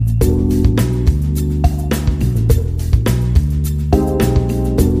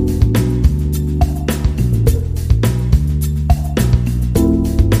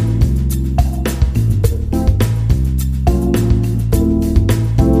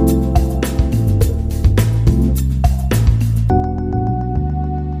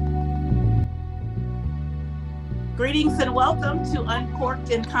welcome to Uncorked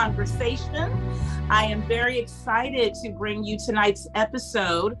in Conversation. I am very excited to bring you tonight's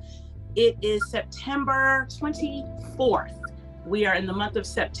episode. It is September 24th. We are in the month of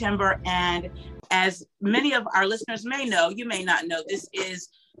September, and as many of our listeners may know, you may not know, this is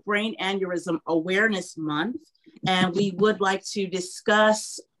Brain Aneurysm Awareness Month, and we would like to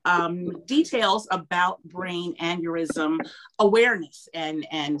discuss details about brain aneurysm awareness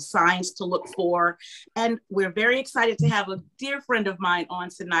and signs to look for. And we're very excited to have a dear friend of mine on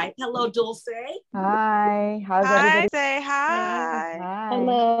tonight. Hello, Dulce. Hi. How's everybody? Say hi. Hi.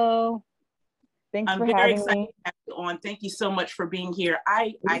 Hello. Thanks I'm for very having excited me. to have you on. Thank you so much for being here.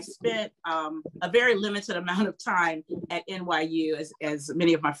 I spent a very limited amount of time at NYU, as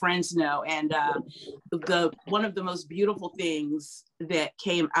many of my friends know, and one of the most beautiful things that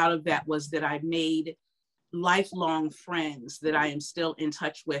came out of that was that I made lifelong friends that I am still in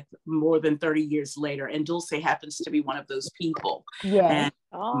touch with more than 30 years later. And Dulce happens to be one of those people. Yeah.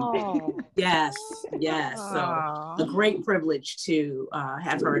 And yes. So a great privilege to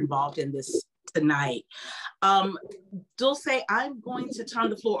have her involved in this tonight. Dulce, I'm going to turn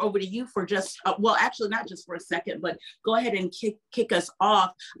the floor over to you for just, well, actually not just for a second, but go ahead and kick us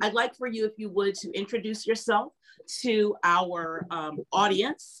off. I'd like for you, if you would, to introduce yourself to our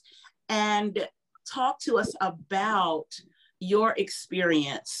audience and talk to us about your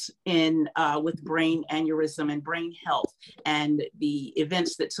experience in with brain aneurysm and brain health and the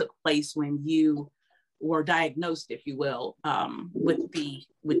events that took place when you were diagnosed, if you will, with the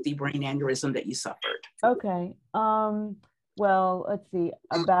brain aneurysm that you suffered. Okay. Well, let's see.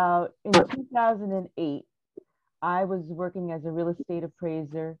 About in 2008, I was working as a real estate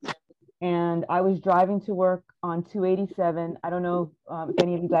appraiser, and I was driving to work on 287. I don't know if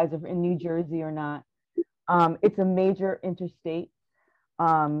any of you guys are in New Jersey or not. It's a major interstate,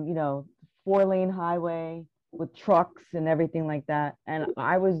 4-lane highway with trucks and everything like that. And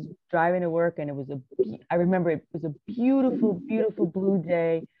I was driving to work, and I remember it was a beautiful, beautiful blue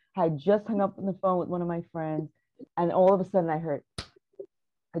day. I had just hung up on the phone with one of my friends, and all of a sudden I heard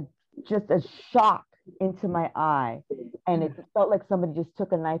just a shock into my eye, and it felt like somebody just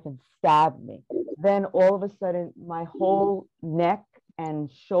took a knife and stabbed me. Then all of a sudden my whole neck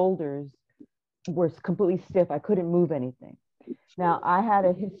and shoulders were completely stiff. I couldn't move anything. Now, I had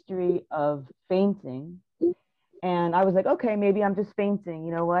a history of fainting, and I was like, okay, maybe I'm just fainting.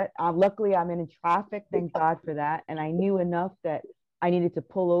 You know what? Luckily, I'm in traffic. Thank God for that. And I knew enough that I needed to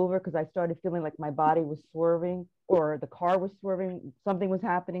pull over because I started feeling like my body was swerving, or the car was swerving. Something was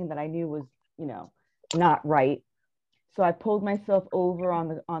happening that I knew was, not right. So I pulled myself over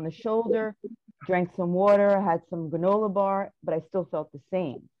on the shoulder, drank some water, had some granola bar, but I still felt the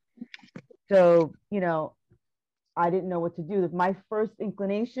same. So, I didn't know what to do. My first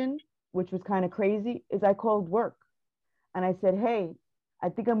inclination, which was kind of crazy, is I called work. And I said, hey, I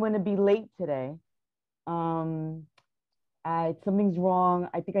think I'm going to be late today. Something's wrong.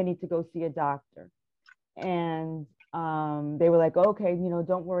 I think I need to go see a doctor. And they were like, okay,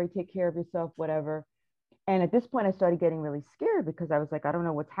 don't worry, take care of yourself, whatever. And at this point, I started getting really scared because I was like, I don't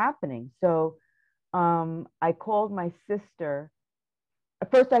know what's happening. So I called my sister. At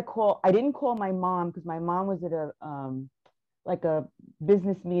first I didn't call my mom because my mom was at a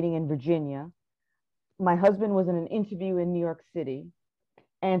business meeting in Virginia. My husband was in an interview in New York City.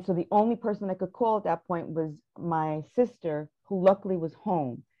 And so the only person I could call at that point was my sister, who luckily was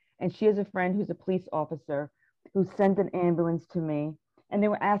home. And she has a friend who's a police officer who sent an ambulance to me. And they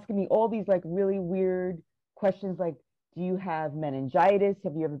were asking me all these like really weird questions like, do you have meningitis?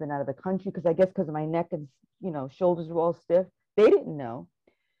 Have you ever been out of the country? Because I guess because my neck and shoulders were all stiff. They didn't know.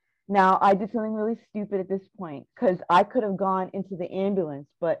 Now, I did something really stupid at this point because I could have gone into the ambulance,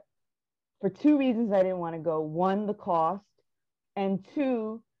 but for two reasons I didn't want to go. One, the cost, and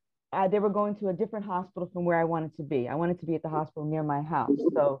two, they were going to a different hospital from where I wanted to be. I wanted to be at the hospital near my house.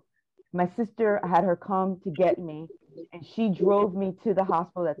 So my sister had her come to get me, and she drove me to the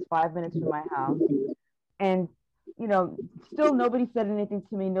hospital that's 5 minutes from my house. And, still nobody said anything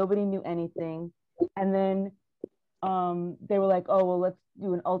to me. Nobody knew anything. And then they were like, oh, well, let's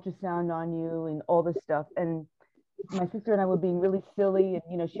do an ultrasound on you and all this stuff. And my sister and I were being really silly. And,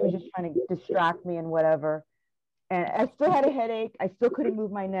 she was just trying to distract me and whatever. And I still had a headache. I still couldn't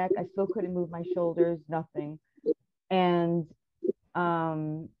move my neck. I still couldn't move my shoulders, nothing. And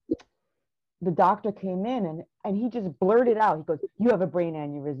the doctor came in and he just blurted out. He goes, you have a brain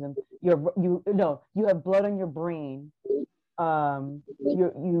aneurysm. You have blood on your brain.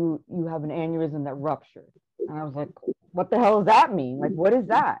 You have an aneurysm that ruptured. And I was like, what the hell does that mean? Like, what is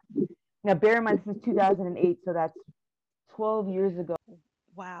that? Now, bear in mind, since 2008, so that's 12 years ago.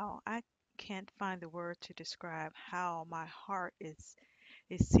 Wow. can't find the word to describe how my heart is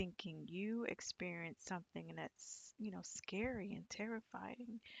sinking. You experienced something that's, scary and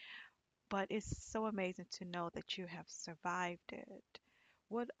terrifying, but it's so amazing to know that you have survived it.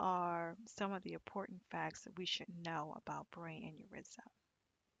 What are some of the important facts that we should know about brain aneurysm?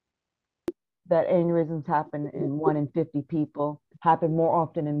 That aneurysms happen in 1 in 50 people, happen more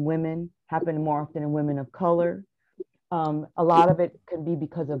often in women, happen more often in women of color. A lot of it can be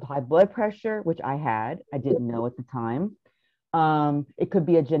because of high blood pressure, which I had. I didn't know at the time. It could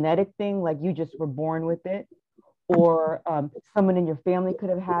be a genetic thing, like you just were born with it, or someone in your family could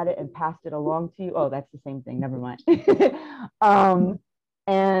have had it and passed it along to you. Oh, that's the same thing. Never mind. um,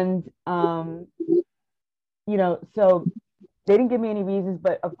 and so they didn't give me any reasons,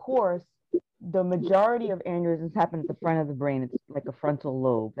 but of course, the majority of aneurysms happen at the front of the brain. It's like a frontal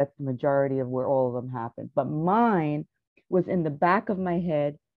lobe. That's the majority of where all of them happen. But mine was in the back of my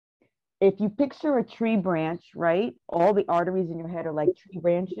head. If you picture a tree branch, right? All the arteries in your head are like tree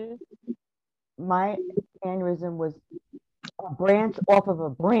branches. My aneurysm was a branch off of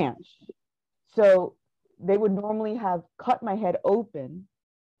a branch. So they would normally have cut my head open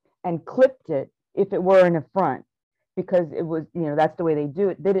and clipped it if it were in the front, because it was, that's the way they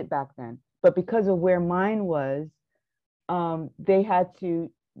did it back then. But because of where mine was, they had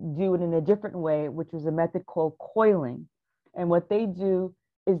to do it in a different way, which was a method called coiling. And what they do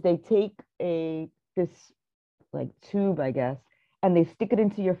is they take this like tube, I guess, and they stick it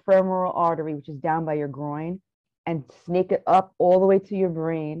into your femoral artery, which is down by your groin, and snake it up all the way to your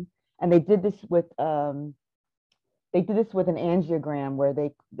brain. And they did this with an angiogram where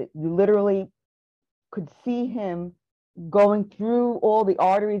you literally could see him going through all the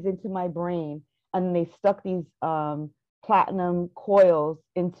arteries into my brain, and they stuck these platinum coils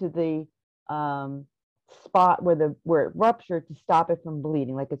into the spot where it ruptured to stop it from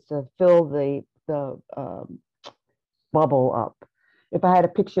bleeding, like it's to fill the bubble up. If I had a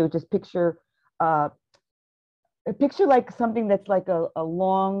picture, just picture like something that's like a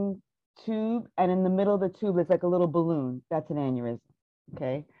long tube, and in the middle of the tube is like a little balloon. That's an aneurysm.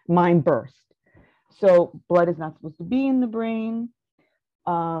 Okay, mine burst. So blood is not supposed to be in the brain.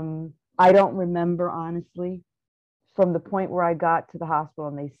 I don't remember, honestly, from the point where I got to the hospital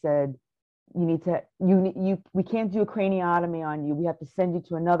and they said, we can't do a craniotomy on you. We have to send you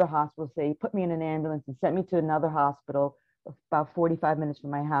to another hospital. So they put me in an ambulance and sent me to another hospital about 45 minutes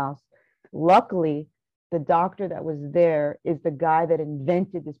from my house. Luckily, the doctor that was there is the guy that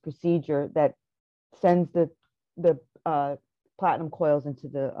invented this procedure that sends the platinum coils into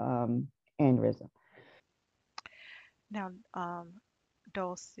the aneurysm. Now,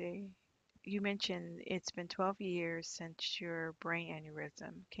 Dulce, you mentioned it's been 12 years since your brain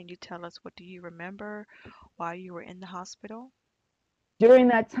aneurysm. Can you tell us, what do you remember while you were in the hospital? During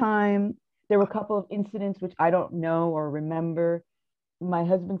that time, there were a couple of incidents which I don't know or remember. My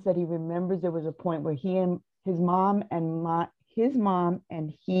husband said he remembers there was a point where he and his mom and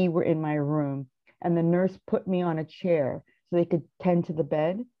he were in my room, and the nurse put me on a chair so they could tend to the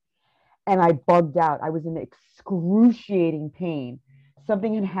bed, and I bugged out. I was in excruciating pain.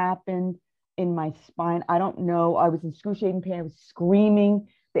 Something had happened in my spine. I don't know. I was in excruciating pain. I was screaming.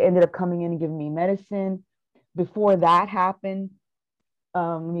 They ended up coming in and giving me medicine. Before that happened,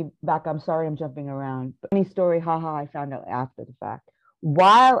 let me back. I'm sorry, I'm jumping around. But funny story, haha, I found out after the fact.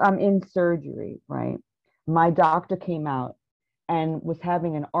 While I'm in surgery, right, my doctor came out and was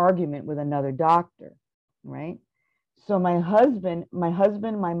having an argument with another doctor, right? So my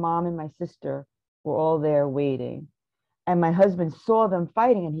mom, and my sister were all there waiting. And my husband saw them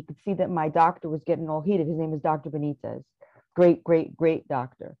fighting, and he could see that my doctor was getting all heated. His name is Dr. Benitez. Great, great, great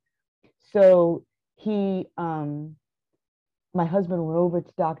doctor. So my husband went over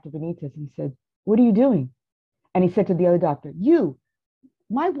to Dr. Benitez and he said, "What are you doing?" And he said to the other doctor,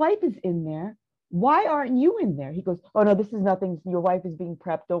 "My wife is in there. Why aren't you in there?" He goes, "Oh, no, this is nothing. Your wife is being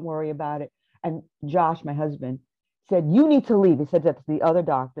prepped. Don't worry about it." And Josh, my husband, said, "You need to leave." He said that to the other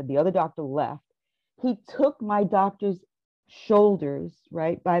doctor. The other doctor left. He took my doctor's shoulders,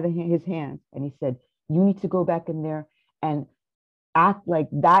 right, by his hands, and he said, "You need to go back in there and act like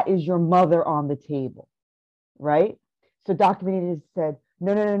that is your mother on the table," right? So Dr. Benitez said,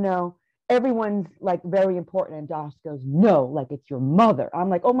 "No, no, no, no. Everyone's like very important." And Josh goes, "No, like it's your mother." I'm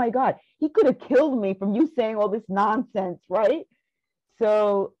like, "Oh my God, he could have killed me from you saying all this nonsense," right?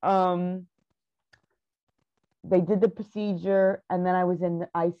 So they did the procedure, and then I was in the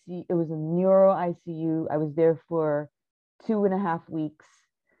ICU. It was a neuro ICU. I was there for 2.5 weeks.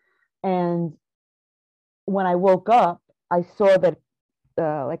 And when I woke up, I saw that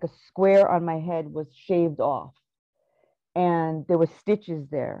like a square on my head was shaved off. and there were stitches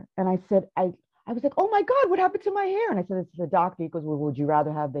there. And I said, I was like, oh my God, what happened to my hair? And I said, it's the doctor. He goes, well, would you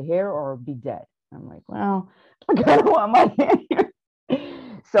rather have the hair or be dead? I'm like, well, I kind of want my hair.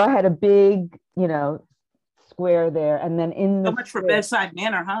 So I had a big, square there. And then in the so much for bedside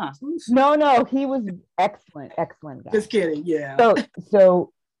manner, huh? No, he was excellent guy. Just kidding. Yeah.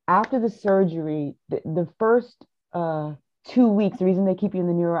 So after the surgery, the first 2 weeks, the reason they keep you in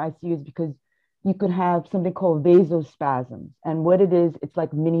the neuro ICU is because you could have something called vasospasms. And what it is, it's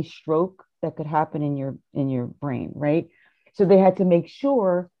like mini stroke that could happen in your brain, right? So they had to make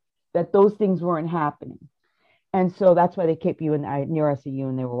sure that those things weren't happening. And so that's why they kept you in neuro ICU,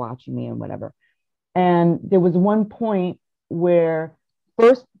 and they were watching me and whatever. And there was one point where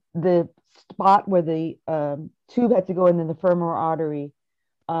first the spot where the tube had to go in, and the femoral artery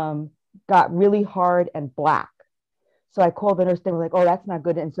got really hard and black. So I called the nurse. They were like, oh, that's not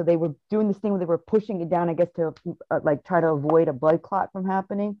good. And so they were doing this thing where they were pushing it down, I guess, to like try to avoid a blood clot from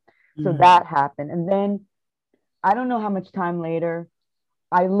happening. So that happened. And then I don't know how much time later,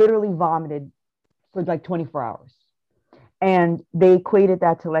 I literally vomited for like 24 hours. And they equated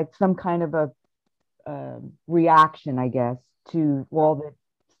that to like some kind of a reaction, I guess, to all the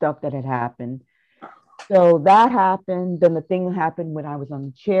stuff that had happened. So that happened. Then the thing that happened when I was on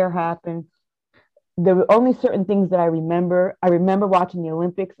the chair happened. There were only certain things that I remember. I remember watching the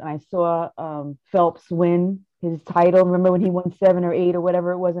Olympics, and I saw Phelps win his title. Remember when he won 7 or 8 or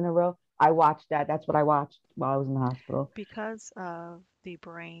whatever it was in a row? I watched that. That's what I watched while I was in the hospital. Because of the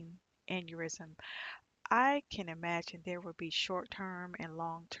brain aneurysm, I can imagine there would be short-term and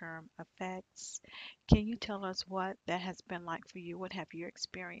long-term effects. Can you tell us what that has been like for you? What have you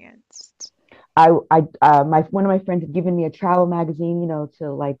experienced? One of my friends had given me a travel magazine,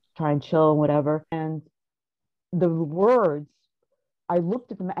 to like try and chill and whatever. And the words, I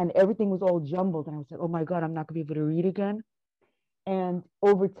looked at them and everything was all jumbled. And I was like, oh my God, I'm not gonna be able to read again. And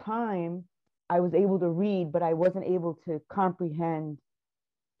over time, I was able to read, but I wasn't able to comprehend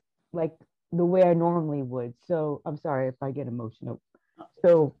like the way I normally would. So I'm sorry if I get emotional.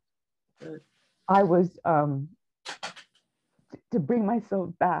 So I was, to bring myself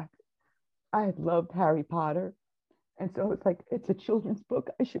back, I had loved Harry Potter. And so it's like, it's a children's book.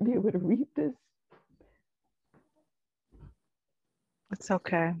 I should be able to read this. It's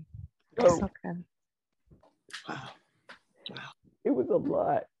okay. So It's okay. Wow. it was a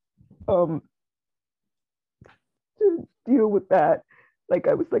lot to deal with that. Like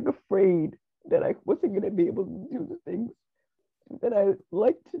I was like afraid that I wasn't going to be able to do the things that I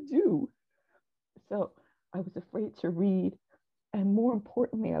like to do. So I was afraid to read. And more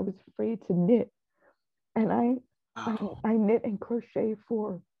importantly, I was afraid to knit. And I knit and crochet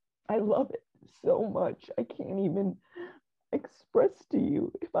I love it so much. I can't even express to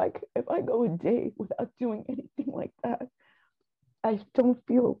you. If I go a day without doing anything like that, I don't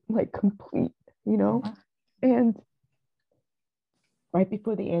feel like complete, And right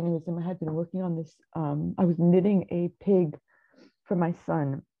before the aneurysm, I had been working on this. I was knitting a pig for my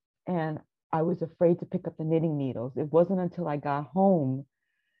son, and I was afraid to pick up the knitting needles. It wasn't until I got home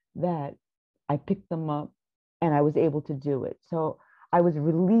that I picked them up and I was able to do it. So I was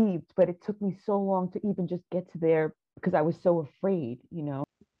relieved, but it took me so long to even just get to there because I was so afraid.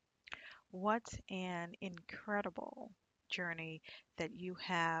 What an incredible journey that you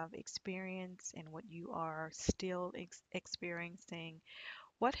have experienced and what you are still experiencing.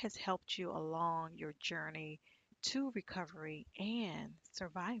 What has helped you along your journey to recovery and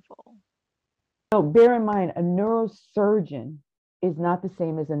survival? So bear in mind, a neurosurgeon is not the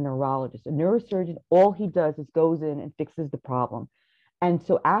same as a neurologist. A neurosurgeon, all he does is goes in and fixes the problem. And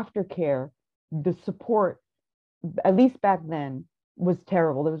so aftercare, the support, at least back then, was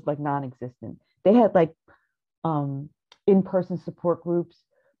terrible. It was like non-existent. They had like in-person support groups,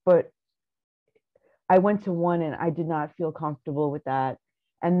 but I went to one and I did not feel comfortable with that.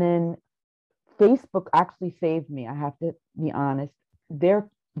 And then Facebook actually saved me. I have to be honest. Their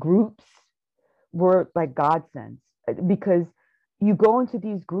groups were like godsends because you go into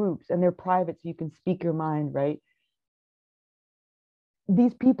these groups and they're private, so you can speak your mind, right?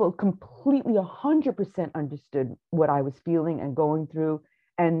 These people completely 100% understood what I was feeling and going through.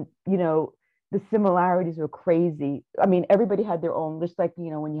 And, the similarities were crazy. I mean, everybody had their own, just like,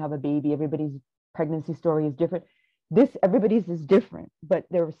 when you have a baby, everybody's pregnancy story is different. Everybody's is different, but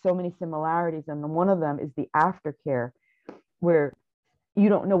there were so many similarities. And one of them is the aftercare where you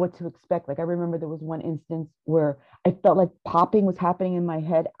don't know what to expect. Like I remember there was one instance where I felt like popping was happening in my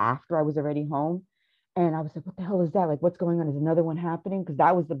head after I was already home. And I was like, what the hell is that? Like, what's going on? Is another one happening? Because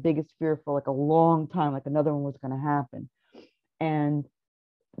that was the biggest fear for like a long time, like another one was going to happen. And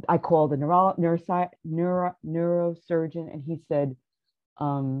I called a neurosurgeon, and he said,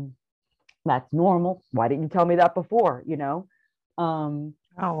 that's normal. Why didn't you tell me that before? Um,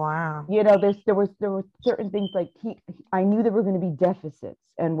 Oh, wow. there were certain things like I knew there were going to be deficits,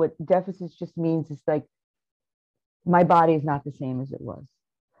 and what deficits just means is like my body is not the same as it was.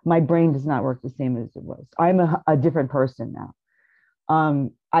 My brain does not work the same as it was. I'm a different person now.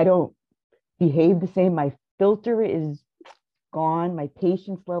 I don't behave the same. My filter is gone. My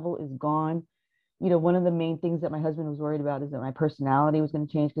patience level is gone. One of the main things that my husband was worried about is that my personality was going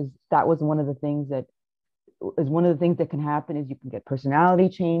to change, because that was one of the things that can happen is you can get personality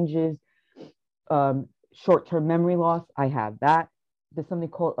changes, short-term memory loss. I have that. There's something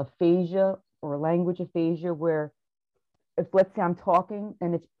called aphasia or language aphasia, where if, let's say, I'm talking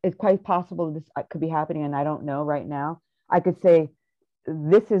and it's quite possible this could be happening and I don't know right now, I could say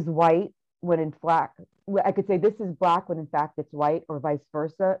this is white when in fact, I could say this is black when in fact it's white, or vice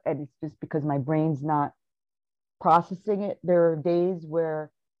versa. And it's just because my brain's not processing it. There are days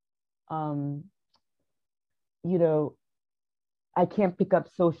where, I can't pick up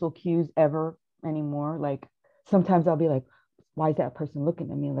social cues ever anymore. Like sometimes I'll be like, why is that person looking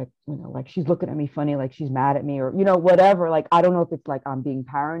at me? Like, like she's looking at me funny, like she's mad at me, or, whatever. Like, I don't know if it's like I'm being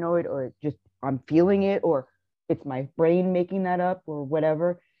paranoid, or it's just I'm feeling it, or it's my brain making that up, or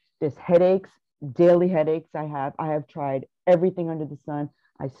whatever. There's headaches, daily headaches. I have tried everything under the sun.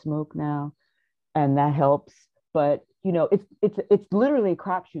 I smoke now, and that helps. But it's literally a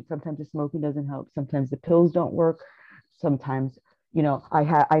crapshoot. Sometimes the smoking doesn't help. Sometimes the pills don't work. Sometimes,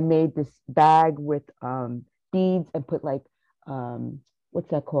 I made this bag with beads and put like what's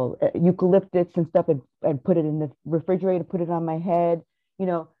that called? Eucalyptus and stuff, and put it in the refrigerator, put it on my head,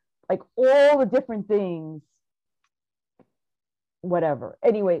 like all the different things, whatever.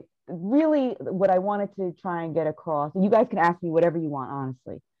 Anyway, really what I wanted to try and get across, and you guys can ask me whatever you want,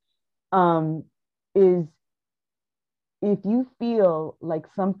 honestly, is if you feel like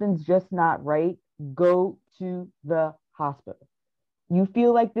something's just not right, go to the hospital. You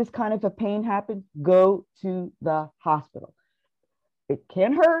feel like this kind of a pain happens, go to the hospital. It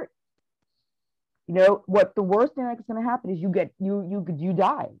can hurt. What the worst thing that's going to happen is you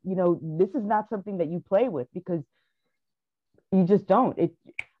die. This is not something that you play with, because you just don't.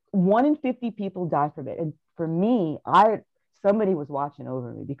 1 in 50 people die from it. And for me, somebody was watching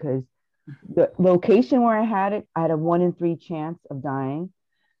over me, because the location where I had it, I had a 1 in 3 chance of dying.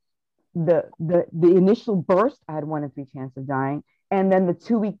 The initial burst, I had 1 in 3 chance of dying. And then the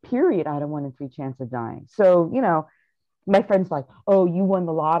 2-week period, I had a 1 in 3 chance of dying. So, my friend's like, oh, you won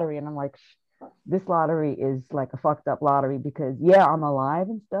the lottery. And I'm like, this lottery is like a fucked up lottery, because yeah, I'm alive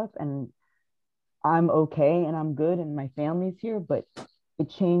and stuff, and I'm okay, and I'm good, and my family's here, but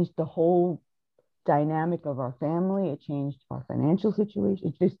it changed the whole dynamic of our family. It changed our financial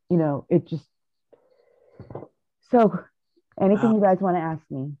situation. It just, so anything you guys want to ask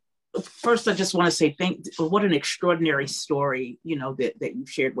me? First, I just want to say what an extraordinary story, that you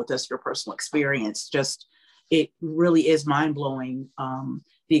shared with us, your personal experience. Just, it really is mind-blowing,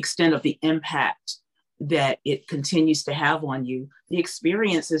 the extent of the impact that it continues to have on you, the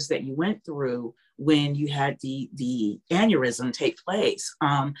experiences that you went through when you had the aneurysm take place.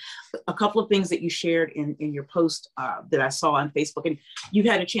 A couple of things that you shared in your post that I saw on Facebook, and you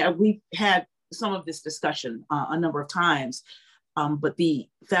had a chance, we've had some of this discussion a number of times, but the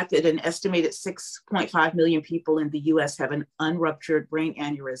fact that an estimated 6.5 million people in the US have an unruptured brain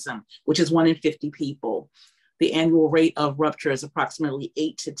aneurysm, which is 1 in 50 people. The annual rate of rupture is approximately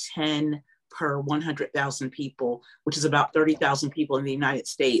 8 to 10 per 100,000 people, which is about 30,000 people in the United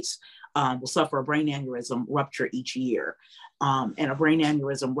States will suffer a brain aneurysm rupture each year. And a brain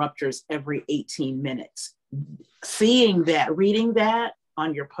aneurysm ruptures every 18 minutes. Seeing that, reading that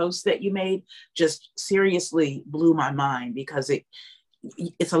on your post that you made, just seriously blew my mind, because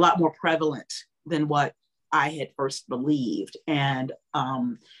it's a lot more prevalent than what I had first believed. And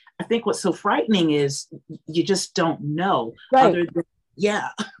I think what's so frightening is you just don't know. Right. Other than, yeah.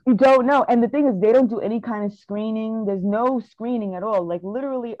 You don't know. And the thing is, they don't do any kind of screening. There's no screening at all. Like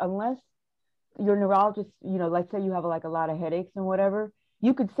literally, unless your neurologist, let's say you have like a lot of headaches and whatever,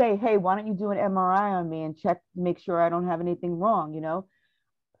 you could say, hey, why don't you do an MRI on me and check, make sure I don't have anything wrong,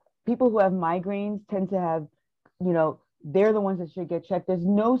 People who have migraines tend to have, they're the ones that should get checked. There's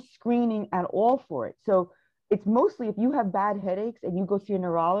no screening at all for it. So it's mostly if you have bad headaches and you go see a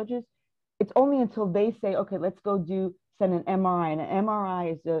neurologist, it's only until they say, okay, let's go send an MRI. And an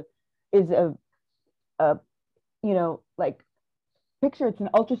MRI is a like picture, it's an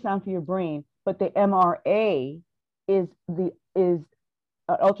ultrasound for your brain, but the MRA is an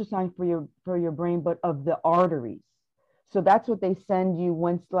ultrasound for your brain, but of the arteries. So that's what they send you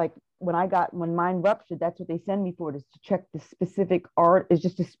once, like when mine ruptured, that's what they send me for, is to check the specific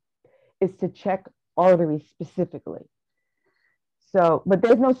is to check arteries specifically. So, but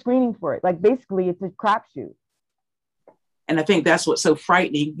there's no screening for it. Like basically it's a crapshoot. And I think that's what's so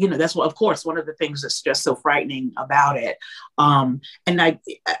frightening. You know, that's what, of course, one of the things that's just so frightening about it. And I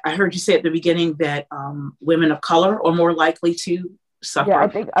heard you say at the beginning that women of color are more likely to suffer. Yeah, I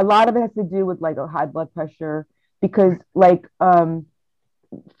think a lot of it has to do with like a high blood pressure, because like,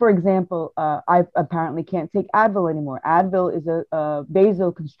 for example, I apparently can't take Advil anymore. Advil is a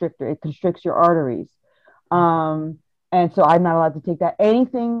vasoconstrictor. It constricts your arteries. And so I'm not allowed to take that.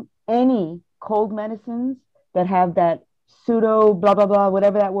 Any cold medicines that have that pseudo blah blah blah,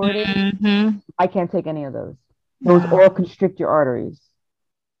 whatever that word is, I can't take any of those. Those all constrict your arteries.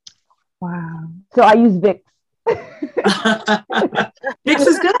 Wow. So I use Vicks. Vicks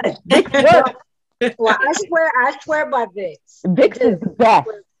is good. Vicks works. Well, I swear by Vicks. Vicks is the best.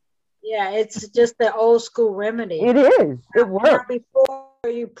 Yeah, it's just the old school remedy. It is. It works. Before, are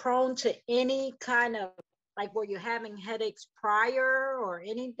you prone to any kind of, like, were you having headaches prior or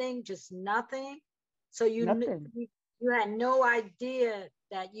anything? Just nothing? So you had no idea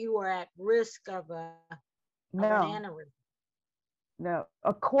that you were at risk of an aneurysm? No.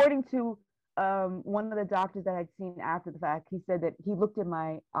 According to one of the doctors that I'd seen after the fact, he said that he looked at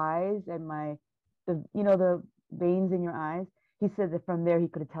my eyes and the veins in your eyes. He said that from there he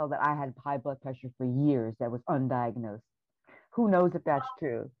could tell that I had high blood pressure for years that was undiagnosed. Who knows if that's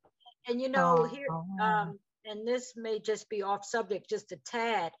true? And here, and this may just be off subject just a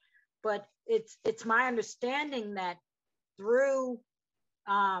tad, but it's my understanding that through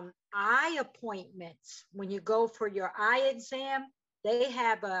eye appointments, when you go for your eye exam, they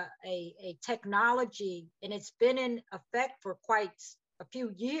have a technology, and it's been in effect for quite a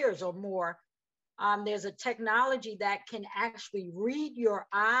few years or more. There's a technology that can actually read your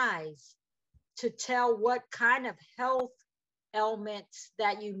eyes to tell what kind of health ailments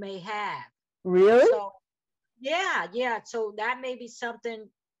that you may have. Really? So, yeah. So that may be something,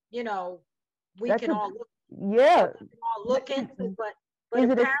 we can all look into. But is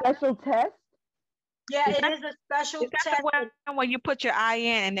it a special test? Yeah, it is a special test. When you put your eye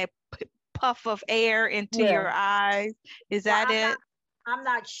in and they puff of air into your eyes, is that it? I'm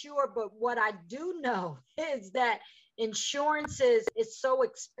not sure, but what I do know is that insurances is so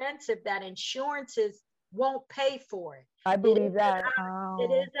expensive that insurances won't pay for it. I believe that.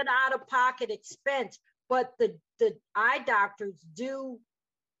 It is an out-of-pocket expense, but the eye doctors do,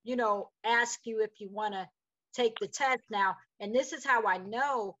 ask you if you want to take the test now. And this is how I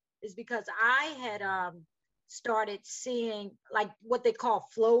know, is because I had started seeing like what they call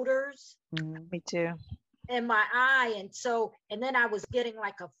floaters. Me too. In my eye, and then I was getting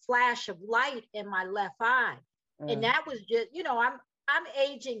like a flash of light in my left eye, and that was just, I'm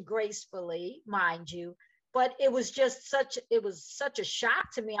aging gracefully, mind you, but it was such a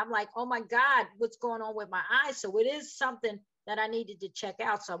shock to me. I'm like, oh my God, what's going on with my eye? So it is something that I needed to check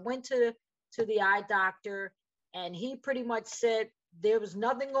out. So I went to the eye doctor, and he pretty much said there was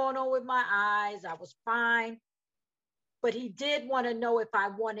nothing going on with my eyes. I was fine. But he did want to know if I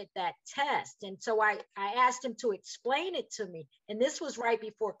wanted that test. And so I asked him to explain it to me. And this was right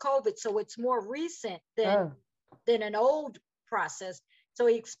before COVID. So it's more recent than an old process. So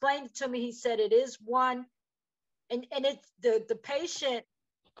he explained it to me. He said it is one. And it's the patient,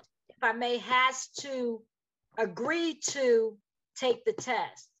 if I may, has to agree to take the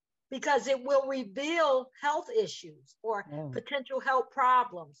test, because it will reveal health issues or potential health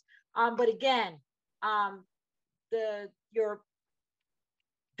problems. But again, your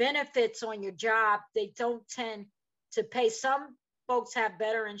benefits on your job, they don't tend to pay. Some folks have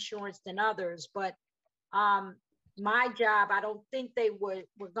better insurance than others, but my job, I don't think they were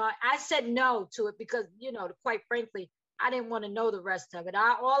going. I said no to it because, quite frankly, I didn't want to know the rest of it.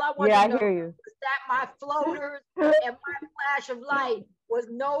 All I wanted to know was that my floaters and my flash of light was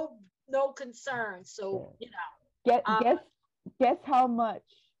no concern. So, guess how much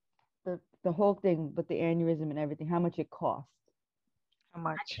the whole thing, but the aneurysm and everything, how much it costs? How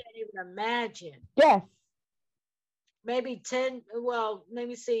much? I can't even imagine. Yes. Maybe 10. Well, let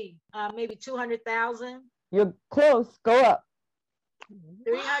me see. Maybe 200,000. You're close. Go up.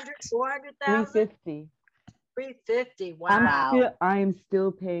 300, 400,000. 350. 350. Wow. I am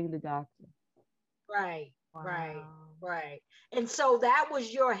still paying the doctor. Right. Wow. Right. And so that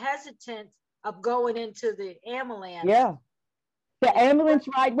was your hesitance of going into the ambulance. Yeah. The ambulance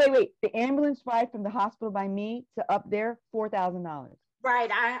ride, wait. The ambulance ride from the hospital by me to up there, $4,000. Right.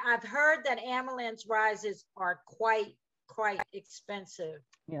 I've heard that ambulance rides are quite expensive.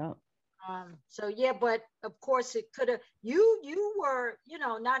 Yeah. So yeah, but of course it could have, you were,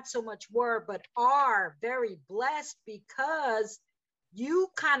 not so much were, but are very blessed because you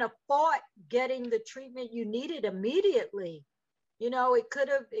kind of fought getting the treatment you needed immediately. It could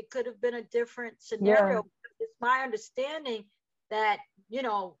have been a different scenario. Yeah. It's my understanding that,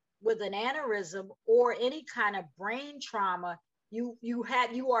 with an aneurysm or any kind of brain trauma, you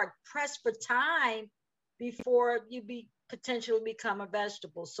are pressed for time before you potentially become a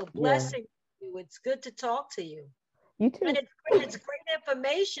vegetable. So Yeah. blessing you. It's good to talk to you. You too. And it's great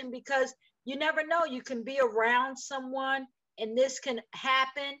information because you never know. You can be around someone and this can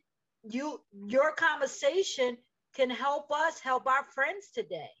happen. Your conversation can help us help our friends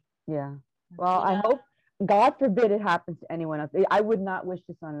today. Yeah. Well, I hope, God forbid it happens to anyone else. I would not wish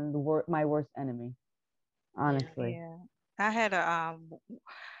this on my worst enemy, honestly. Yeah. I had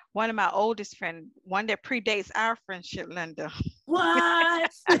one of my oldest friends, one that predates our friendship, Linda.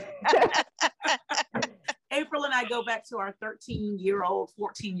 What? April and I go back to our 13-year-old,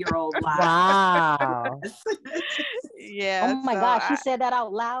 14-year-old life. Wow. Yeah. Oh my gosh, she said that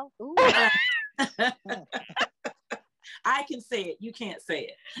out loud. Ooh. I can say it. You can't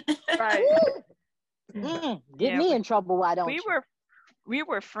say it. Right. Get me in trouble. Why don't you? We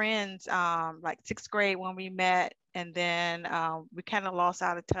were friends like sixth grade when we met, and then we kind of lost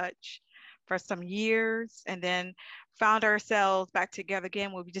out of touch for some years, and then found ourselves back together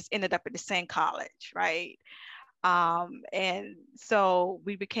again when we just ended up at the same college, right? And so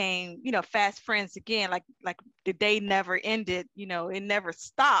we became, fast friends again, like the day never ended, it never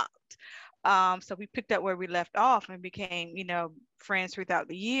stopped. So we picked up where we left off and became, friends throughout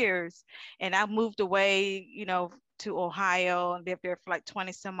the years. And I moved away, to Ohio and lived there for like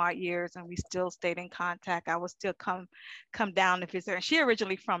 20 some odd years, and we still stayed in contact. I would still come down to visit her. And she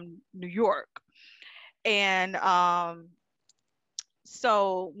originally from New York. And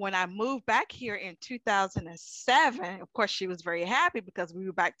so when I moved back here in 2007, of course, she was very happy because we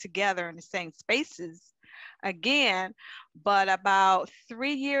were back together in the same spaces again. But about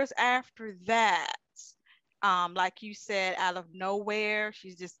 3 years after that, like you said, out of nowhere,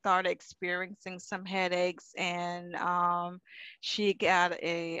 she just started experiencing some headaches, and she got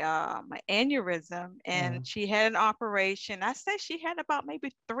an aneurysm, and she had an operation. I say she had about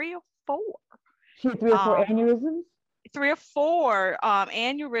maybe 3 or 4. She had 3 or 4 aneurysms? 3 or 4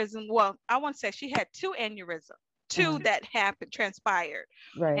 aneurysms. Well, I want to say she had 2 aneurysms. 2 that transpired.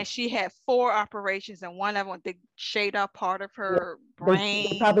 Right. And she had 4 operations, and one of them, they shaved off part of her brain.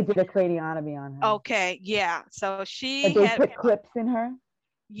 They probably did a craniotomy on her. Okay, yeah. So she But they put clips in her?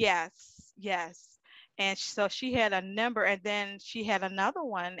 Yes. And so she had a number, and then she had another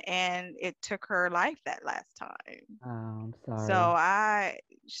one, and it took her life that last time. Oh, I'm sorry.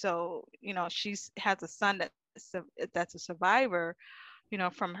 So she has a son that's a survivor,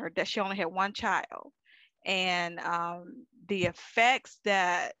 from her death. She only had 1 child. And the effects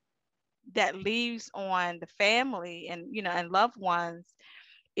that leaves on the family and and loved ones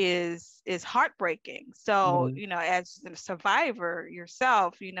is heartbreaking. So as a survivor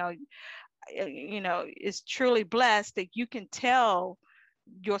yourself, is truly blessed that you can tell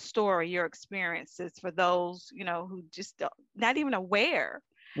your story, your experiences, for those who just not even aware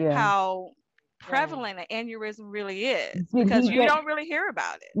how prevalent an aneurysm really is, because you don't really hear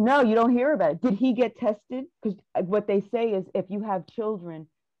about it. No, you don't hear about it. Did he get tested? Because what they say is if you have children,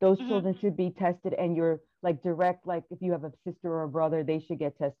 those children should be tested, and you're like direct, like if you have a sister or a brother, they should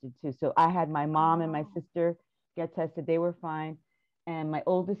get tested too. So I had my mom and my sister get tested. They were fine. And my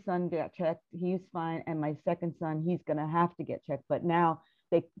oldest son got checked. He's fine. And my second son, he's going to have to get checked. But now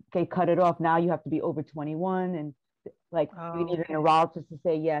they cut it off. Now you have to be over 21, and you need a neurologist to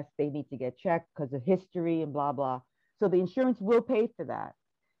say, yes, they need to get checked because of history and blah, blah. So the insurance will pay for that.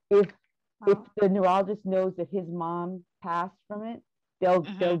 If the neurologist knows that his mom passed from it, they'll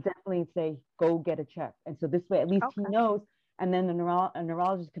definitely say, go get a check. And so this way, at least he knows. And then a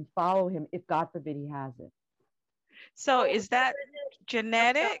neurologist can follow him if, God forbid, he has it. So is that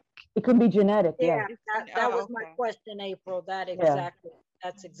genetic? It can be genetic. Yeah, that was my question, April. That's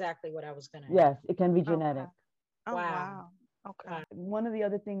exactly what I was going to ask. Yes, it can be genetic. Oh, wow. Okay. One of the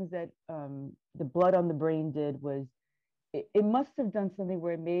other things that the blood on the brain did was it must have done something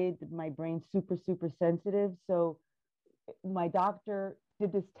where it made my brain super, super sensitive. So my doctor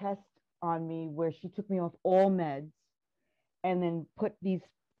did this test on me where she took me off all meds and then put these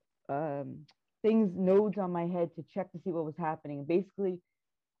nodes on my head to check to see what was happening. And basically,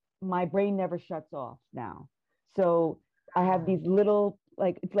 my brain never shuts off now. So I have these little,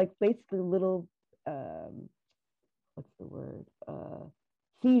 it's like basically little, what's the word?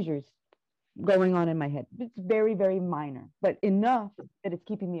 Seizures going on in my head. It's very, very minor, but enough that it's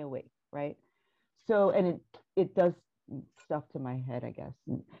keeping me awake. right? So, and it does stuff to my head, I guess.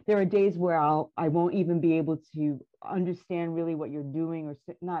 And there are days where I won't even be able to understand really what you're doing, or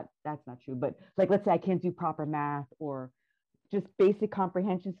not. That's not true, but like, let's say I can't do proper math, or just basic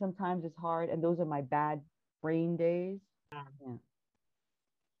comprehension sometimes is hard, and those are my bad brain days. Yeah.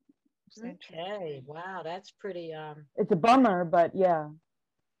 Okay. Wow, that's pretty It's a bummer, but yeah.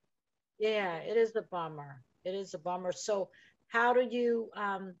 Yeah, it is a bummer. It is a bummer. So how do you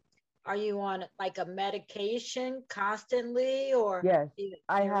are you on like a medication constantly, or Yes,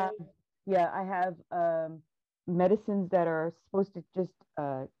 I there have. Yeah, I have medicines that are supposed to just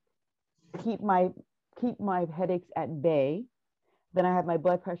keep my keep my headaches at bay. Then I have my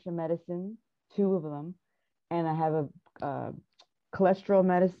blood pressure medicine, two of them, and I have a cholesterol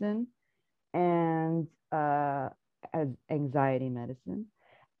medicine and anxiety medicine.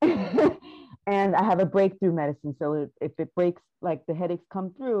 And I have a breakthrough medicine. So if it breaks, like the headaches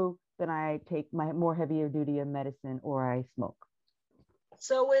come through, then I take my more heavier duty of medicine, or I smoke.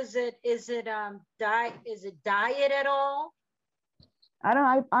 So is it diet at all? I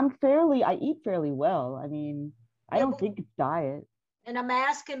don't. I eat fairly well. I mean, I Yeah, don't think it's diet. and I'm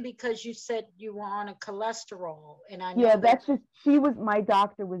asking because you said you were on a cholesterol, and I know Yeah, that. that's just, she was, my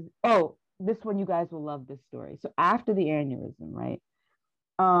doctor was, oh, this one, you guys will love this story. So after the aneurysm, right?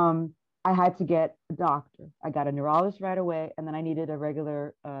 I had to get a doctor. I got a neurologist right away, and then I needed a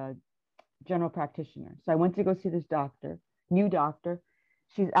regular general practitioner. So I went to go see this doctor, new doctor.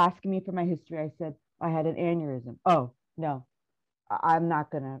 She's asking me for my history. I said, I had an aneurysm. Oh, no, I'm not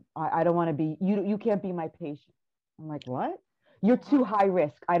gonna, I don't want to be, you can't be my patient. I'm like, what? You're too high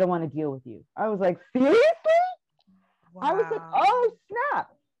risk. I don't want to deal with you. I was like, seriously? Wow. I was like, oh, snap.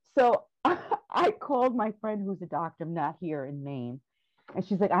 So I called my friend who's a doctor, I'm not here in Maine. And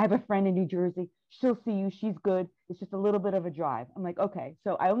she's like, I have a friend in New Jersey. She'll see you. She's good. It's just a little bit of a drive. I'm like, okay.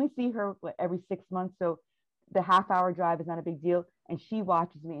 So I only see her every 6 months. So the half-hour drive is not a big deal. And she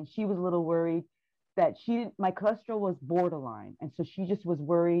watches me, and she was a little worried that my cholesterol was borderline. And so she just was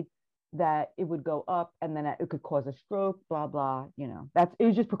worried that it would go up and then it could cause a stroke, blah, blah. It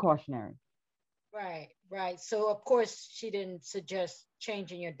was just precautionary. Right, right. So of course she didn't suggest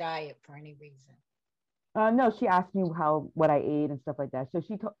changing your diet for any reason. No, she asked me what I ate and stuff like that. So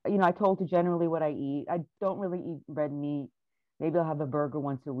I told her generally what I eat. I don't really eat red meat. Maybe I'll have a burger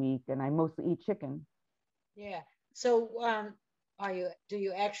once a week, and I mostly eat chicken. Yeah. So do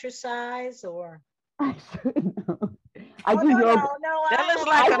you exercise or? I shouldn't know. I Oh, do yoga. no. That looks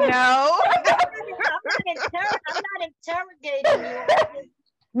like a no. I'm not interrogating you.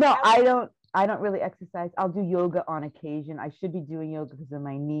 No, I don't really exercise. I'll do yoga on occasion. I should be doing yoga because of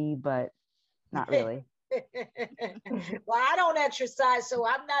my knee, but not really. Well, I don't exercise, so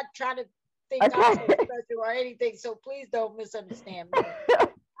I'm not trying to think Okay. I'm so special or anything. So please don't misunderstand me.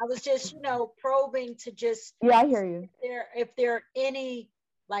 I was just, probing to just, yeah, I hear you. If there are any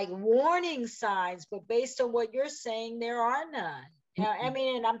like warning signs, but based on what you're saying, there are none. I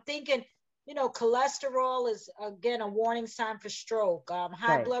mean, and I'm thinking, cholesterol is again a warning sign for stroke.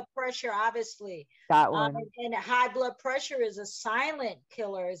 High Right. blood pressure, obviously. That one. And high blood pressure is a silent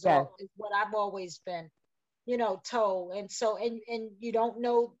killer, is Yes. what I've always been, told. And so, and you don't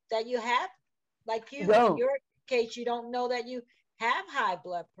know that you have, like you, in your case, you don't know that you have high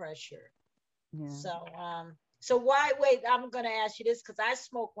blood pressure. Yeah. So why, wait, I'm going to ask you this because I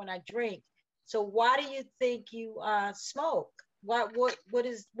smoke when I drink. So why do you think you smoke? What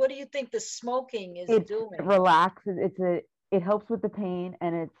do you think the smoking is doing? It relaxes. It helps with the pain,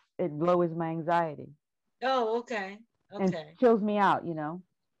 and it lowers my anxiety. Oh, okay. And chills me out,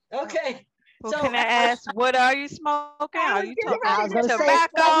 Okay. Well, can I ask, what are you smoking? Are you talking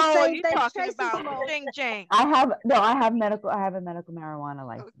tobacco? Are you talking about jing? I have a medical marijuana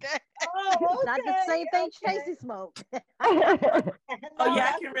license. Okay. Oh, okay. Not the same thing Tracy smoked. Oh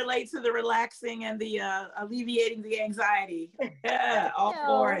yeah, I can relate to the relaxing and the alleviating the anxiety. Yeah, all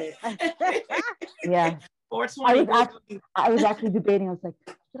for it. Yeah. 420. I was actually debating. I was like,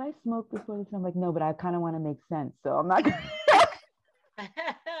 should I smoke before this? I'm like, no, but I kind of want to make sense, so I'm not.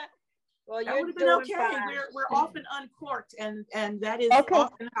 Well, that would have been okay. We're often uncorked, and that is okay.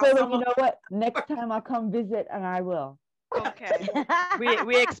 often how so you know what? Next time I'll come visit, and I will. Okay.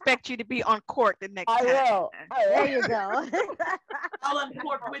 we expect you to be on court the next time. I will. There you go. I'll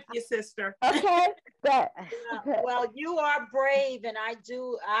uncork with you, sister. Okay. Well, you are brave, and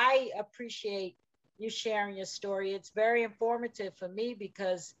I appreciate you sharing your story. It's very informative for me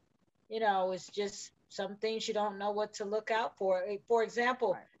because, it's just some things you don't know what to look out for. For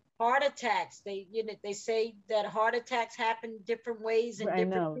example, heart attacks. They say that heart attacks happen different ways in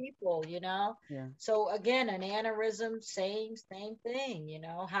different people, Yeah. So again, an aneurysm, same thing,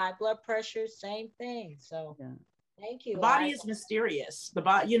 high blood pressure, same thing. So yeah. Thank you. The body is mysterious. The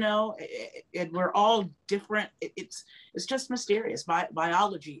body, we're all different. It's just mysterious.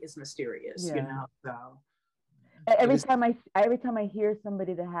 Biology is mysterious, so. Every time I hear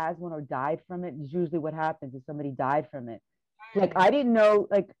somebody that has one or died from it, is usually what happens is somebody died from it. Like I didn't know,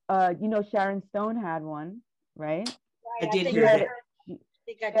 Sharon Stone had one, right? I did hear that. I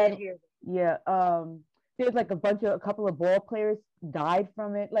think I did hear that. Yeah. There's like a couple of ball players died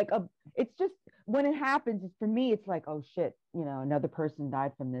from it. It's just when it happens, for me, it's like, oh shit, another person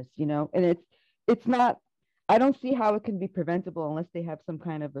died from this, and it's not. I don't see how it can be preventable unless they have some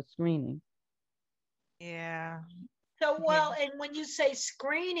kind of a screening. Yeah. So, and when you say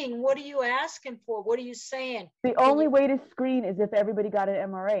screening, what are you asking for? What are you saying? The only way to screen is if everybody got an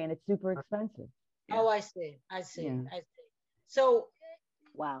MRA, and it's super expensive. Oh, I see. Yeah. I see. So,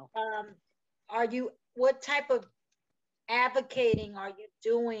 wow. What type of advocating are you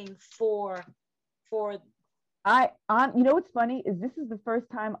doing for? What's funny is this is the first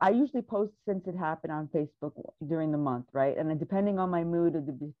time I usually post since it happened on Facebook during the month, right? And then depending on my mood, it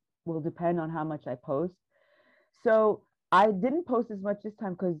will depend on how much I post. So I didn't post as much this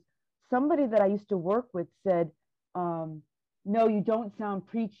time because somebody that I used to work with said, no, you don't sound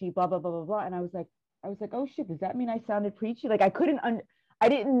preachy, blah, blah, blah, blah, blah. And I was like, oh shit, does that mean I sounded preachy? Like I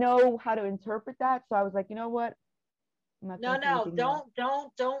didn't know how to interpret that. So I was like, you know what? No,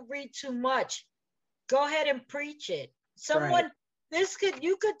 don't read too much. Go ahead and preach it.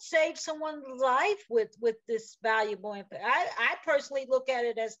 You could save someone's life with this valuable information. I personally look at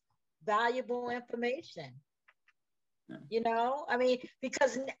it as valuable information.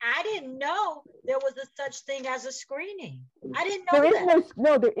 Because I didn't know there was a such thing as a screening. I didn't know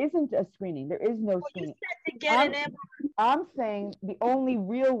there isn't a screening. There is no screening. You said to get an MRI. I'm saying the only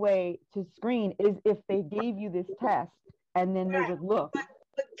real way to screen is if they gave you this test and then they would look. But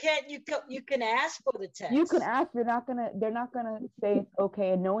can't you can ask for the test. You can ask. They're not gonna say it's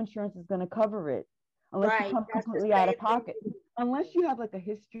okay, and no insurance is gonna cover it unless you come completely out of pocket. Unless you have like a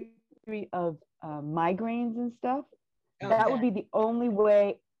history of migraines and stuff. Okay. That would be the only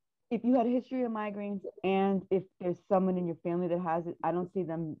way. If you had a history of migraines and if there's someone in your family that has it, I don't see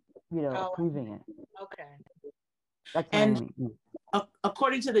them, approving it. Okay. That's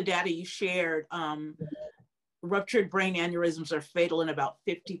according to the data you shared, ruptured brain aneurysms are fatal in about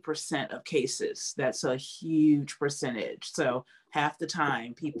 50% of cases. That's a huge percentage. So half the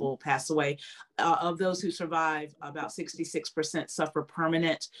time people pass away. Of those who survive, about 66% suffer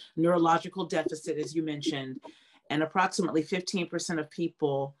permanent neurological deficit, as you mentioned, and approximately 15% of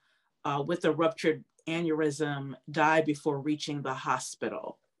people with a ruptured aneurysm die before reaching the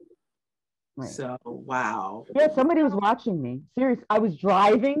hospital. Right. So, wow. Yeah, somebody was watching me. Serious. I was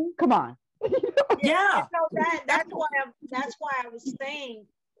driving. Come on. Yeah. That's why I was saying,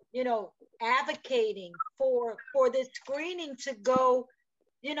 advocating for this screening to go,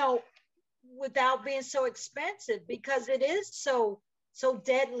 without being so expensive, because it is so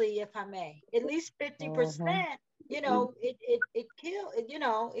deadly, if I may. At least 50%. It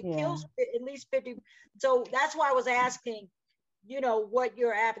kills at least 50. So that's why I was asking, what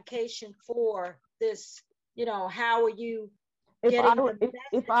your application for this, how are you getting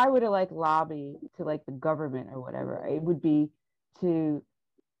if I were to lobby to the government or whatever, it would be to,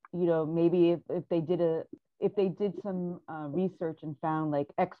 maybe if they did some research and found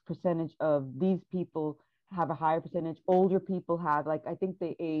X percentage of these people have a higher percentage. Older people have, I think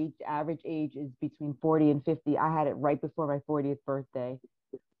the average age is between 40 and 50. I had it right before my 40th birthday.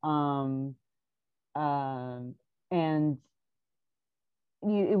 And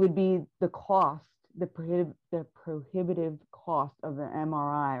it would be the cost, the prohibitive cost of an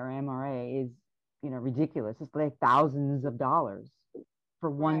MRI or MRA is, ridiculous. It's thousands of dollars for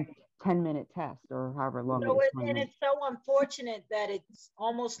one 10-minute test or however long. And it's so unfortunate that it's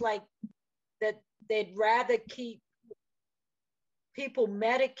almost like that they'd rather keep people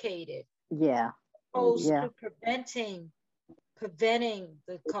medicated. Yeah. Opposed to preventing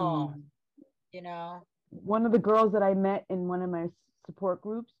the cause, One of the girls that I met in one of my support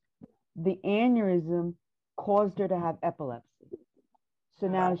groups, the aneurysm caused her to have epilepsy. So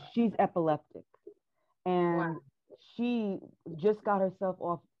now she's epileptic. And she just got herself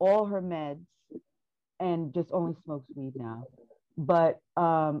off all her meds and just only smokes weed now. But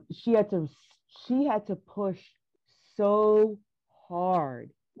she had to push so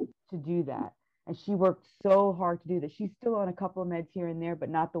hard to do that. And she worked so hard to do that. She's still on a couple of meds here and there, but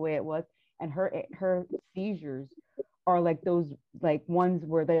not the way it was. And her seizures are like those like ones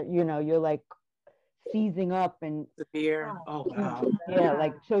where they, you know, you're like seizing up and severe. Oh wow. Yeah,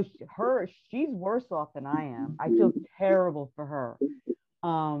 like so she's worse off than I am. I feel terrible for her.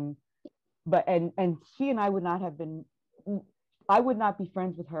 But and she and I would not have been, I would not be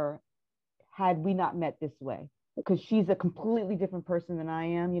friends with her had we not met this way, because she's a completely different person than I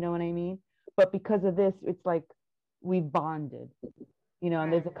am, you know what I mean? But because of this, it's like we've bonded, you know,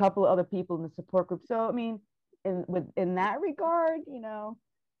 and there's a couple of other people in the support group. So I mean, in that regard, you know,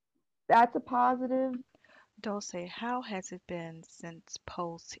 that's a positive. Dulce, how has it been since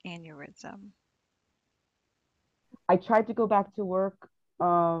post aneurysm? I tried to go back to work.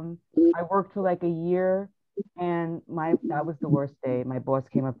 I worked for like a year, and that was the worst day. My boss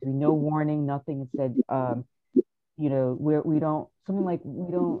came up to me, no warning, nothing, and said, you know, we don't, something like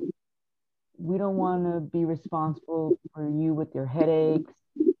we don't want to be responsible for you with your headaches,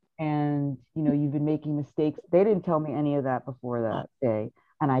 and you know, you've been making mistakes. They didn't tell me any of that before that day,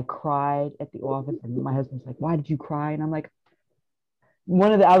 and I cried at the office. And my husband's like, "Why did you cry?" And I'm like,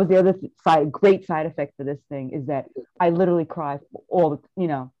 I was the other great side effect for this thing is that I literally cry all the, you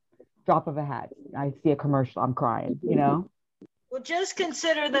know, drop of a hat. I see a commercial, I'm crying, you know? Well, just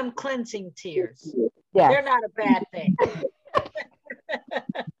consider them cleansing tears. Yeah. They're not a bad thing.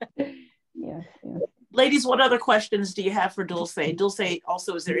 Yes. Ladies, what other questions do you have for Dulce? Dulce,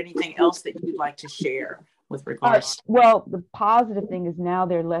 also, is there anything else that you'd like to share with regards to? Well, the positive thing is now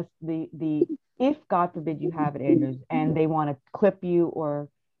they're less the if God forbid you have an aneurysm and they want to clip you or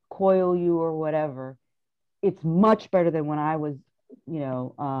coil you or whatever, it's much better than when I was, you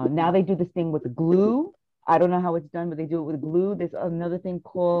know, now they do this thing with the glue. I don't know how it's done, but they do it with glue. There's another thing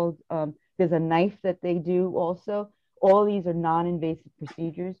called, there's a knife that they do also. All these are non-invasive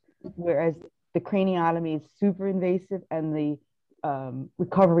procedures, whereas the craniotomy is super invasive and the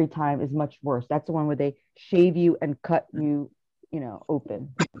recovery time is much worse. That's the one where they shave you and cut you, you know,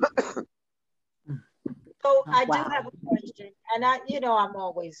 open. So I do have a question, and I'm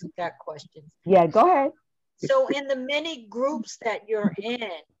always got questions. Yeah, go ahead. So in the many groups that you're in,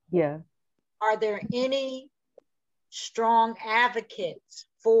 yeah, are there any strong advocates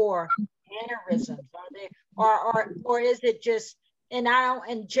for aneurysms? Are there, or is it just?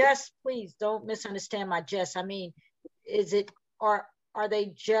 And just please don't misunderstand my just. I mean, are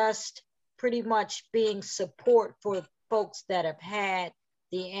they just pretty much being support for folks that have had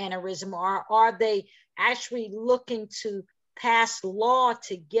the aneurysm, or are they actually looking to pass law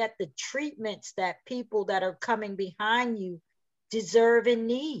to get the treatments that people that are coming behind you deserve and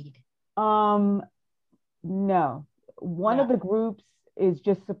need? No. One of the groups is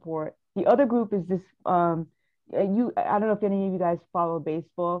just support. The other group is this, I don't know if any of you guys follow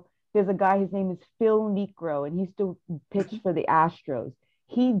baseball. There's a guy, his name is Phil Niekro, and he used to pitch for the Astros.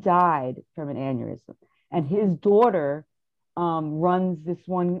 He died from an aneurysm, and his daughter runs this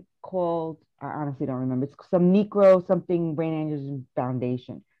one called, I honestly don't remember, it's some Niekro something Brain Aneurysm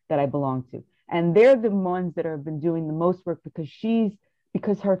Foundation that I belong to. And they're the ones that have been doing the most work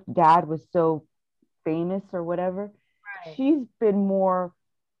because her dad was so famous or whatever. Right. She's been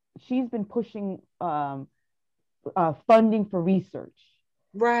pushing funding for research.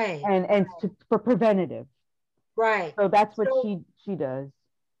 Right. And for preventative. Right. So that's what she does.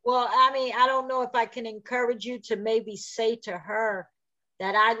 Well, I mean, I don't know if I can encourage you to maybe say to her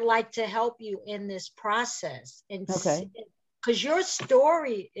that I'd like to help you in this process. And because your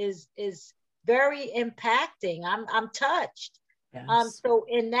story is very impacting. I'm touched. Yes. So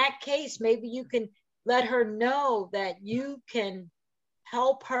in that case, maybe you can let her know that you can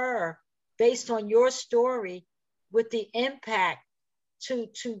help her based on your story with the impact to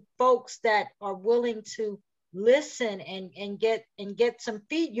folks that are willing to listen and get some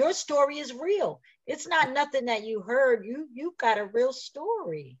feed. Your story is real. It's not nothing that you heard. You've got a real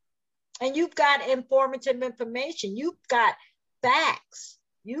story, and you've got informative information. You've got facts.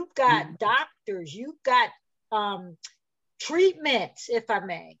 You've got doctors. You've got treatments, if I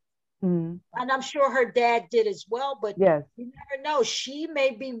may. And I'm sure her dad did as well, but yes, you never know. She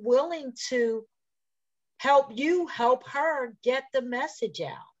may be willing to help her get the message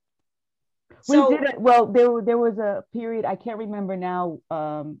out. We did it. Well, there was a period, I can't remember now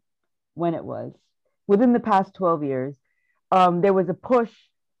when it was, within the past 12 years, there was a push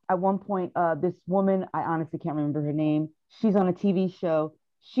at one point. This woman, I honestly can't remember her name. She's on a TV show.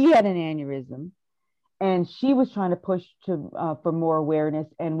 She had an aneurysm, and she was trying to push for more awareness.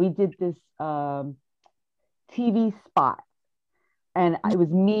 And we did this TV spot, and it was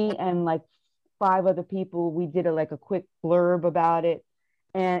me and like 5 other people. We did a quick blurb about it,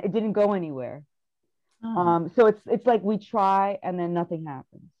 and it didn't go anywhere. So it's like we try and then nothing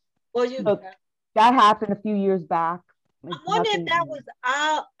happens. Well, that happened a few years back, I wonder if that was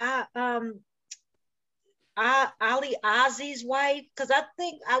Ali Ozzy's wife, because I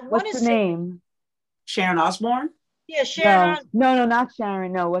think I want to say. What's the name? Sharon Osbourne? Yeah, Sharon. No, not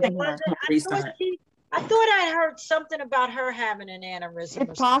Sharon. No, it wasn't her. I thought I heard something about her having an aneurysm.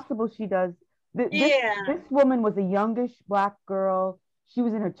 It's possible she does. This woman was a youngish Black girl. She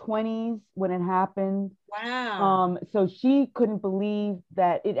was in her 20s when it happened. Wow. So she couldn't believe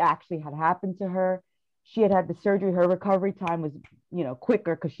that it actually had happened to her. She had the surgery. Her recovery time was,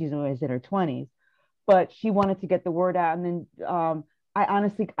 quicker because she's always in her 20s. But she wanted to get the word out. And then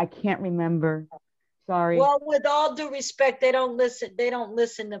I can't remember. Sorry. Well, with all due respect, they don't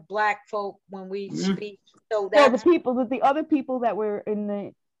listen to Black folk when we speak. So that's the other people that were in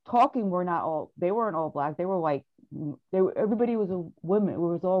the talking weren't all Black. They were white. Everybody was a woman. It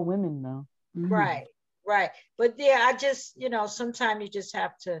was all women though. Right. But yeah, I just, sometimes you just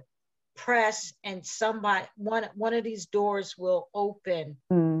have to press, and one of these doors will open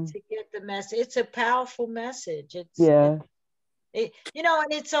to get the message. It's a powerful message. And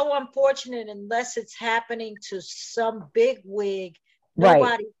it's so unfortunate unless it's happening to some big wig,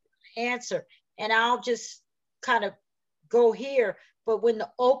 nobody can answer. And I'll just kind of go here. But when the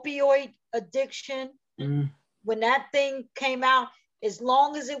opioid addiction, when that thing came out, as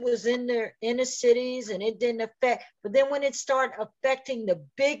long as it was in their inner cities and it didn't affect, but then when it started affecting the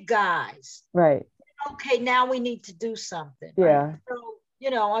big guys, right? Okay, now we need to do something. Yeah. So,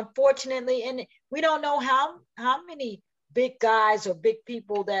 unfortunately, and we don't know how many big guys or big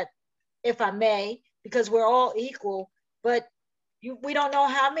people that, if I may, because we're all equal, but we don't know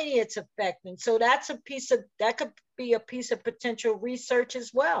how many it's affecting. So that could be a piece of potential research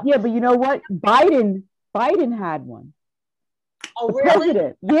as well. Yeah, but you know what? Biden had one. Oh, the really?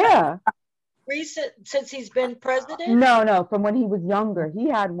 President. Yeah. Recent, since he's been president? No, from when he was younger. He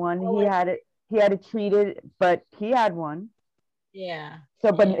had one. He had it treated, but he had one. Yeah.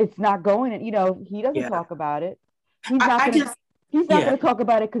 So, but it's not going, he doesn't talk about it. He's not going to talk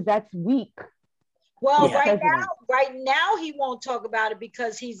about it because that's weak. Well, right now he won't talk about it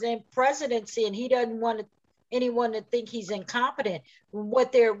because he's in presidency and he doesn't want anyone to think he's incompetent.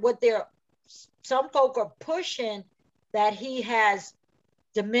 Some folk are pushing that he has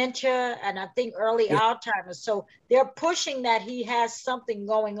dementia and I think early Alzheimer's. So they're pushing that he has something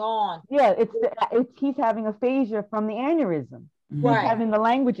going on. Yeah, he's having aphasia from the aneurysm. Right. He's having the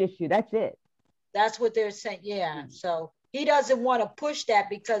language issue. That's it. That's what they're saying. Yeah. So he doesn't want to push that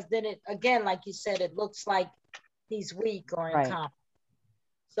because then it, again, like you said, it looks like he's weak or incompetent.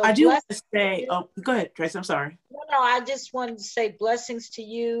 So I do want to say, go ahead, Trace. I'm sorry. No, I just wanted to say blessings to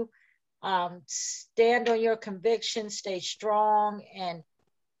you. Stand on your conviction, stay strong, and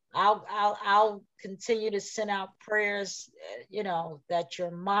I'll continue to send out prayers, that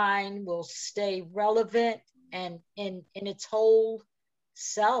your mind will stay relevant and in its whole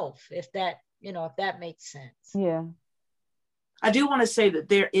self, if that makes sense. Yeah. I do want to say that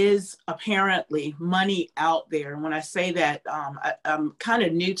there is apparently money out there. And when I say that, I'm kind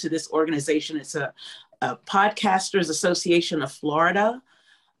of new to this organization. It's a Podcasters Association of Florida.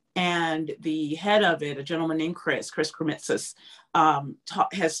 And the head of it, a gentleman named Chris Kremitsis,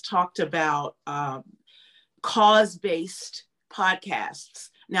 has talked about cause-based podcasts.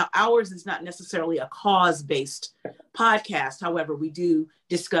 Now, ours is not necessarily a cause-based podcast. However, we do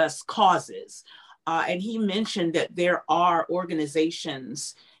discuss causes. And he mentioned that there are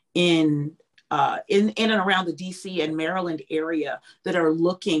organizations in and around the DC and Maryland area that are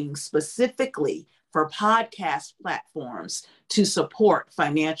looking specifically for podcast platforms to support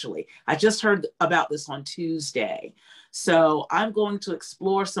financially. I just heard about this on Tuesday. So I'm going to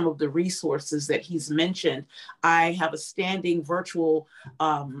explore some of the resources that he's mentioned. I have a standing virtual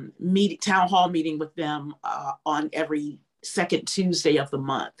town hall meeting with them on every second Tuesday of the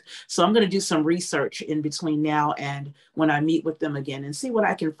month. So I'm going to do some research in between now and when I meet with them again and see what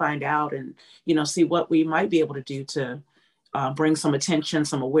I can find out and, see what we might be able to do to bring some attention,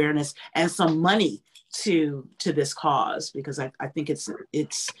 some awareness, and some money to this cause, because I think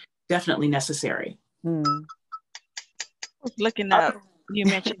it's definitely necessary. Looking up, you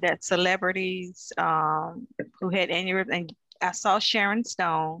mentioned that celebrities who had aneurysm, and I saw Sharon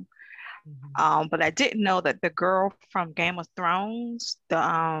Stone, but I didn't know that the girl from Game of Thrones,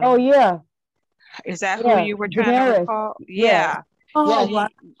 oh yeah, is that who you were trying to recall? Yeah. Oh,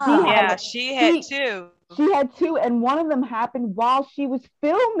 wow. She had two. She had two, and one of them happened while she was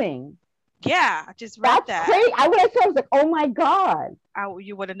filming. Yeah, I just read that. Crazy. When I saw it, I was like, oh my God.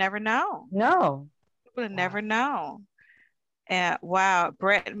 You would have never known. No. You would have never known. And wow,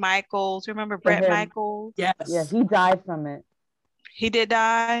 Bret Michaels. Remember Bret Michaels? Yes. Yeah, he died from it. He did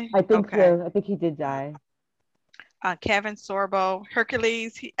die? I think so. I think he did die. Kevin Sorbo,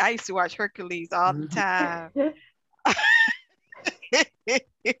 Hercules. I used to watch Hercules all the time.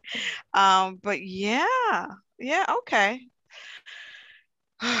 But yeah, okay.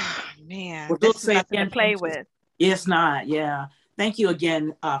 Man, Well, this is Dulce, nothing to again, play with. it's not. Yeah. Thank you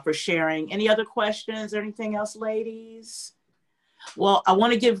again for sharing. Any other questions or anything else, ladies? Well, I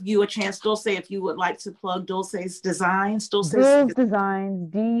want to give you a chance, Dulce, if you would like to plug Dulce's Designs. Dulce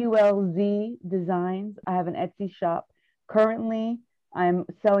Designs, DULZ Designs. I have an Etsy shop. Currently, I'm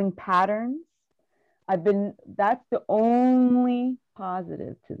selling patterns. That's the only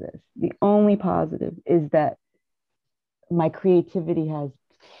positive to this. The only positive is that my creativity has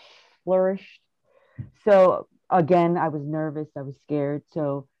flourished. So again, I was nervous, I was scared.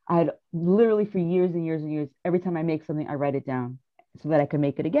 So I had literally for years and years and years, every time I make something, I write it down so that I can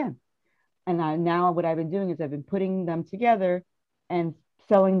make it again. And now what I've been doing is I've been putting them together and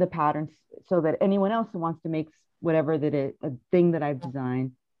selling the patterns so that anyone else who wants to make whatever a thing that I've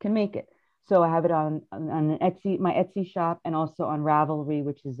designed can make it. So I have it on Etsy, my Etsy shop, and also on Ravelry,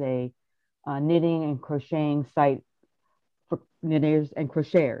 which is a knitting and crocheting site for knitters and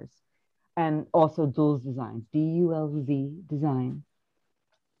crocheters, and also Dulce Designs, DULZ Design.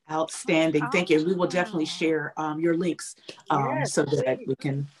 Outstanding. Thank you. We will definitely share your links so that we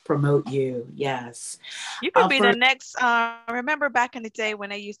can promote you. Yes. You could be the next, remember back in the day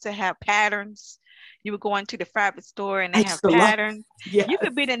when they used to have patterns? You would go into the fabric store and they have patterns. Yes. You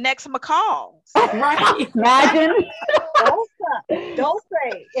could be the next McCall. Right. Imagine. Don't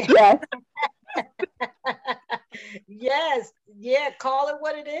say. Yes. Yes. Yeah. Call it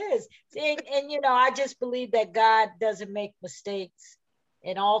what it is. And I just believe that God doesn't make mistakes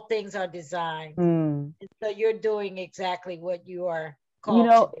and all things are designed. And so you're doing exactly what you are called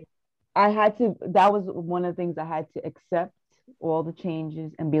to do. That was one of the things I had to accept all the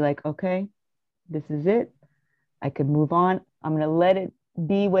changes and be like, okay, this is it. I could move on. I'm going to let it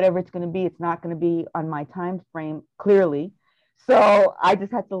be whatever it's going to be. It's not going to be on my time frame, clearly. So I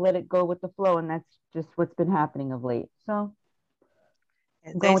just had to let it go with the flow. And that's just what's been happening of late. So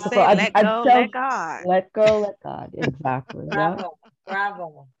they say, let go, let God. Let go, let God. Exactly. Bravo.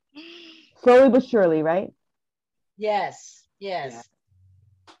 Bravo. Slowly but surely, right? Yes.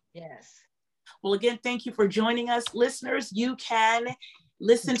 Well, again, thank you for joining us, listeners. You can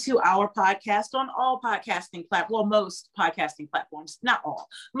listen to our podcast on all podcasting platforms. Well, most podcasting platforms, not all.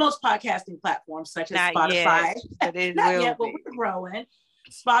 Most podcasting platforms, such as Spotify. Not yet, but we're growing.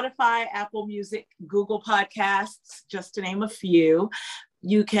 Spotify, Apple Music, Google Podcasts, just to name a few.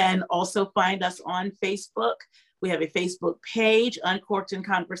 You can also find us on Facebook. We have a Facebook page, Uncorked in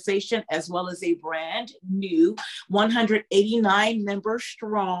Conversation, as well as a brand new 189 member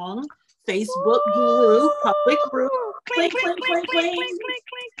strong Facebook group, public group,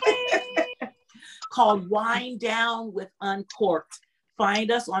 called Wind Down with Uncorked.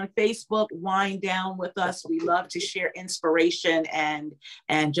 Find us on Facebook, Wind Down with Us. We love to share inspiration and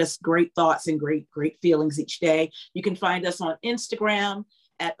just great thoughts and great feelings each day. You can find us on Instagram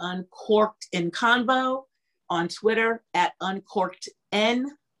at Uncorked in Convo, on Twitter at Uncorked N,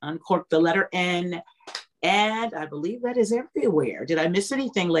 Uncorked the letter N, and I believe that is everywhere. Did I miss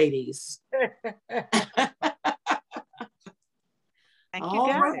anything, ladies? I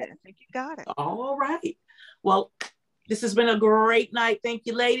think you got it. All right. Well, this has been a great night. Thank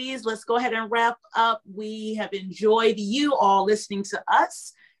you, ladies. Let's go ahead and wrap up. We have enjoyed you all listening to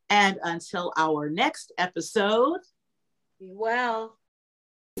us. And until our next episode, be well.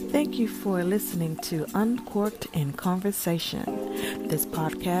 Thank you for listening to Uncorked in Conversation. This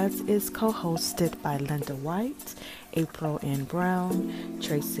podcast is co-hosted by Linda White, April N. Brown,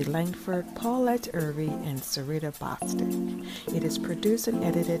 Tracy Langford, Paulette Irvy, and Sarita Bostic. It is produced and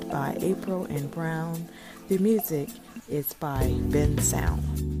edited by April N. Brown. The music is by Ben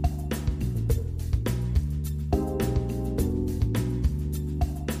Sound.